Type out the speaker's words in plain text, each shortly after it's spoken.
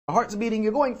heart's beating,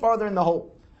 you're going farther in the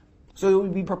hole. So you will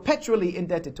be perpetually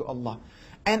indebted to Allah.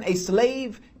 And a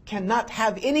slave cannot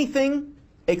have anything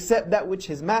except that which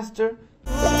his master.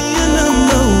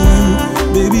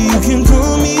 Baby, you can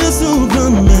call me a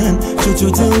Superman.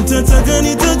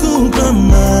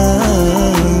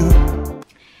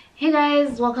 Hey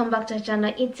guys, welcome back to our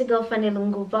channel. It's your girl Fanny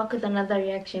Lungu, back with another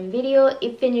reaction video.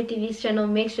 If you're new to this channel,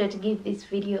 make sure to give this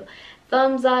video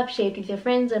thumbs up, share it with your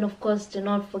friends, and of course do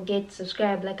not forget to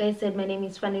subscribe. Like I said, my name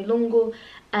is Fanny Lungu,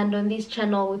 and on this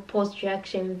channel we post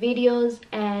reaction videos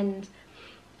and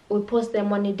we post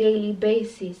them on a daily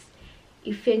basis.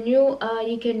 If you're new,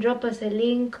 you can drop us a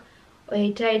link or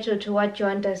a title to what you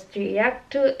want us to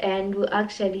react to, and we'll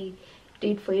actually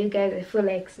do it for you guys. I feel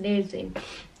like sneezing.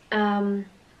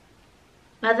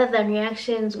 Other than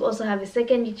reactions, we also have a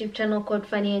second YouTube channel called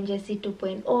Fanny&jessy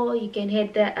 2.0. You can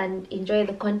head there and enjoy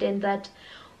the content that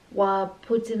we're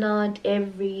putting out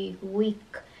every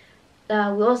week. We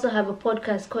also have a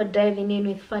podcast called Diving In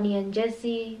with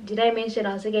Fanny&jessy. Did I mention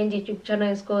our second YouTube channel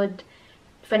is called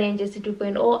Fanny&jessy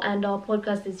 2.0, and our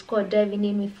podcast is called Diving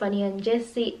In with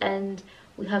Fanny&jessy, and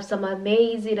we have some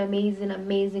amazing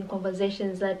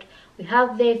conversations that we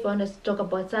have there. If you want us to talk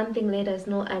about something, let us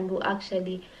know and we'll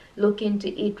actually look into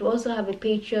it. We also have a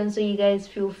Patreon, so you guys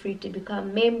feel free to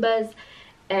become members.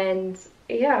 And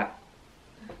yeah,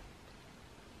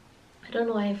 I don't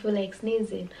know why I feel like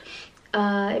sneezing.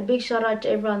 A big shout out to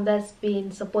everyone that's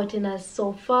been supporting us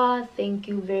so far. Thank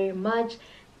you very much.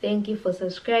 Thank you for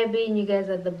subscribing. You guys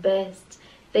are the best.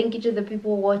 Thank you to the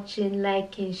people watching,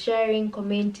 liking, sharing,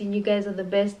 commenting. You guys are the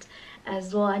best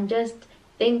as well. And just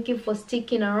thank you for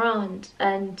sticking around,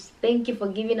 and thank you for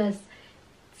giving us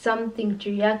something to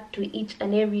react to each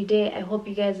and every day. I hope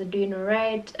you guys are doing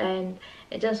alright, and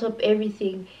I just hope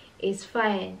everything is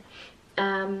fine.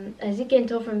 As you can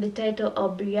tell from the title, I'll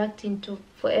be reacting to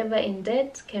Forever in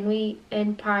Debt, Can We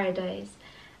End Paradise?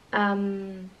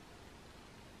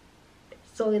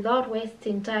 So without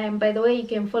wasting time, by the way, you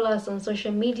can follow us on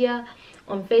social media.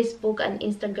 On Facebook and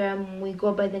Instagram, we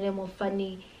go by the name of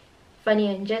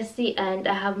Fanny&jessy, and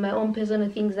I have my own personal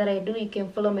things that I do. You can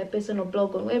follow my personal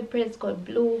blog on WordPress called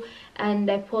Blue,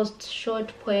 and I post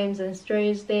short poems and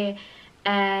stories there,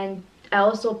 and I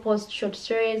also post short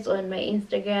stories on my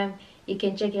Instagram. You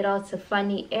can check it out, it's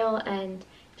Fanny L, and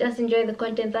just enjoy the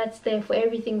content that's there. For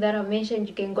everything that I mentioned,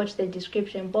 you can go to the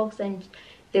description box, and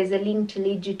there's a link to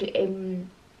lead you to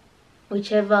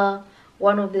whichever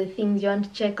one of the things you want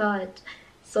to check out.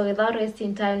 So without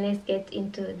wasting time, let's get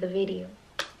into the video.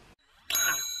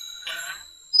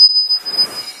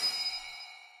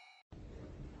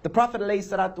 The Prophet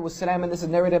ﷺ, and this is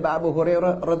narrated by Abu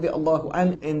Hurairah radiallahu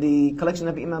anhu in the collection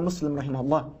of Imam Muslim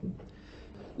rahimahullah.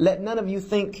 Let none of you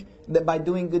think that by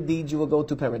doing good deeds you will go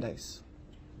to paradise.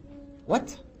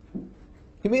 What?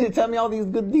 You mean to tell me all these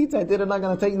good deeds I did are not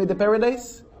going to take me to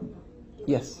paradise?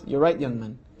 Yes, you're right, young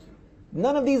man.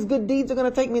 None of these good deeds are going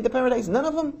to take me to paradise. None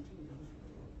of them.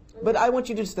 But I want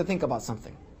you just to think about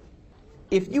something.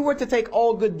 If you were to take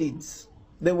all good deeds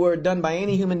that were done by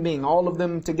any human being, all of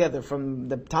them together from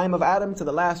the time of Adam to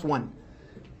the last one,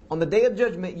 on the day of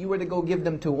judgment you were to go give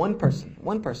them to one person,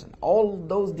 all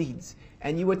those deeds,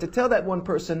 and you were to tell that one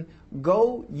person,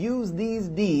 go use these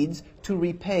deeds to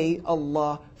repay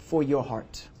Allah for your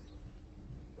heart.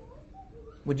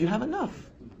 Would you have enough?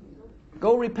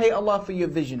 Go repay Allah for your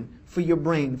vision, for your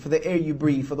brain, for the air you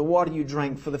breathe, for the water you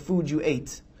drank, for the food you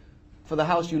ate, for the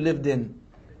house you lived in.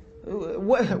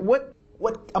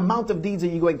 What amount of deeds are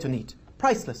you going to need?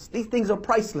 Priceless. These things are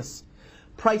priceless.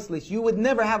 Priceless. You would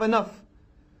never have enough.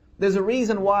 There's a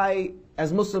reason why,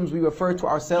 as Muslims, we refer to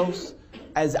ourselves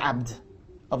as abd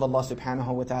of Allah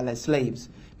subhanahu wa ta'ala, slaves.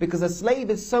 Because a slave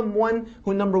is someone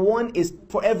who, number one, is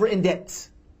forever in debt.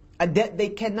 A debt they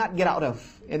cannot get out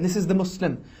of. And this is the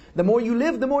Muslim. The more you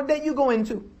live, the more debt you go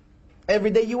into. Every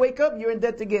day you wake up, you're in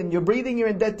debt again. You're breathing, you're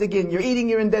in debt again. You're eating,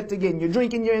 you're in debt again. You're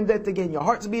drinking, you're in debt again. Your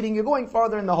heart's beating, you're going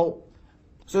farther in the hole.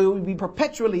 So you will be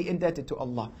perpetually indebted to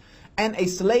Allah. And a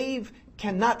slave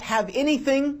cannot have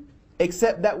anything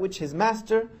except that which his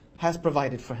master has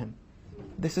provided for him.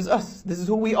 This is us. This is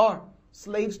who we are.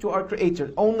 Slaves to our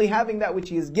Creator. Only having that which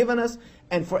He has given us,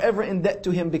 and forever in debt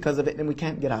to Him because of it, and we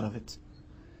can't get out of it.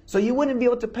 So you wouldn't be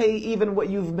able to pay even what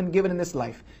you've been given in this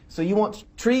life. So you want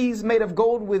trees made of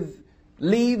gold with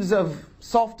leaves of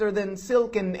softer than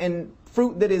silk, and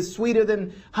fruit that is sweeter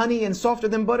than honey and softer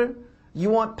than butter?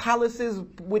 You want palaces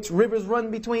which rivers run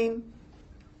between?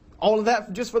 All of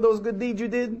that just for those good deeds you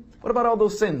did? What about all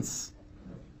those sins?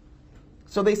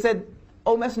 So they said,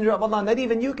 O Messenger of Allah, not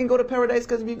even you can go to paradise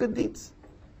because of your good deeds.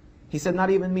 He said, not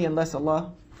even me unless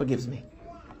Allah forgives me.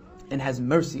 and has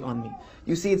mercy on me.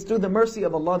 You see, it's through the mercy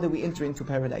of Allah that we enter into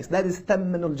paradise. That is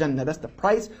thammanul jannah. That's the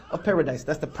price of paradise.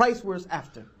 That's the price we're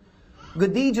after.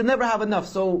 Good deeds, you'll never have enough,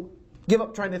 so give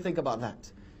up trying to think about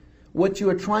that. What you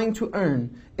are trying to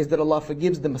earn is that Allah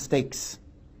forgives the mistakes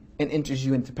and enters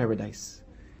you into paradise.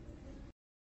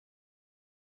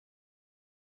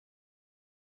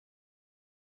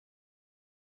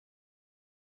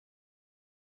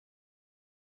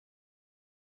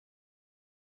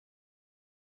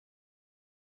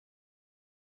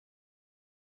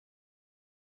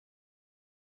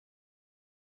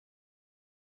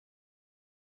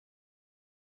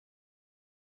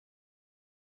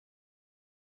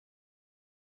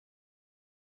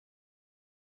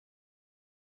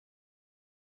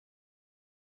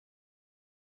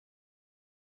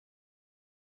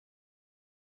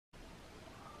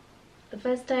 The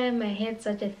first time I heard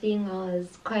such a thing, I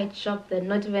was quite shocked that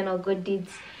not even our good deeds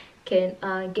can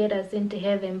get us into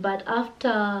heaven. But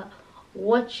after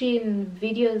watching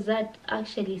videos that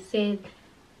actually said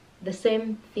the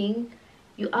same thing,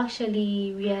 you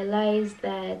actually realize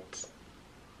that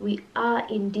we are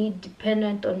indeed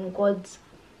dependent on God's,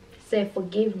 say,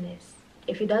 forgiveness.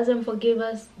 If He doesn't forgive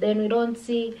us, then we don't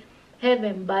see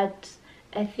heaven. But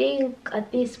I think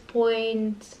at this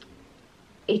point,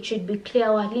 it should be clear,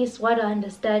 or at least what I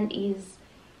understand is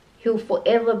He'll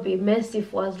forever be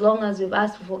merciful. As long as we've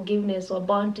asked for forgiveness, we're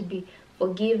bound to be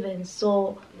forgiven.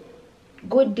 So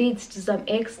good deeds to some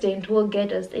extent will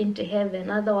get us into heaven.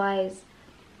 Otherwise,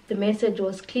 the message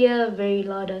was clear, very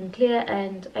loud and clear,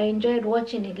 and I enjoyed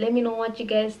watching it. Let me know what you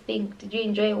guys think. Did you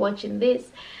enjoy watching this?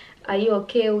 Are you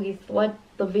okay with what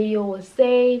the video was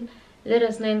saying? Let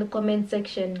us know in the comment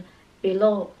section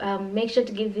below. Make sure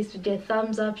to give this video a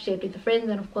thumbs up, share it with your friends,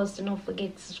 and of course do not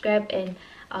forget to subscribe, and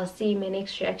I'll see you in my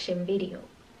next reaction video.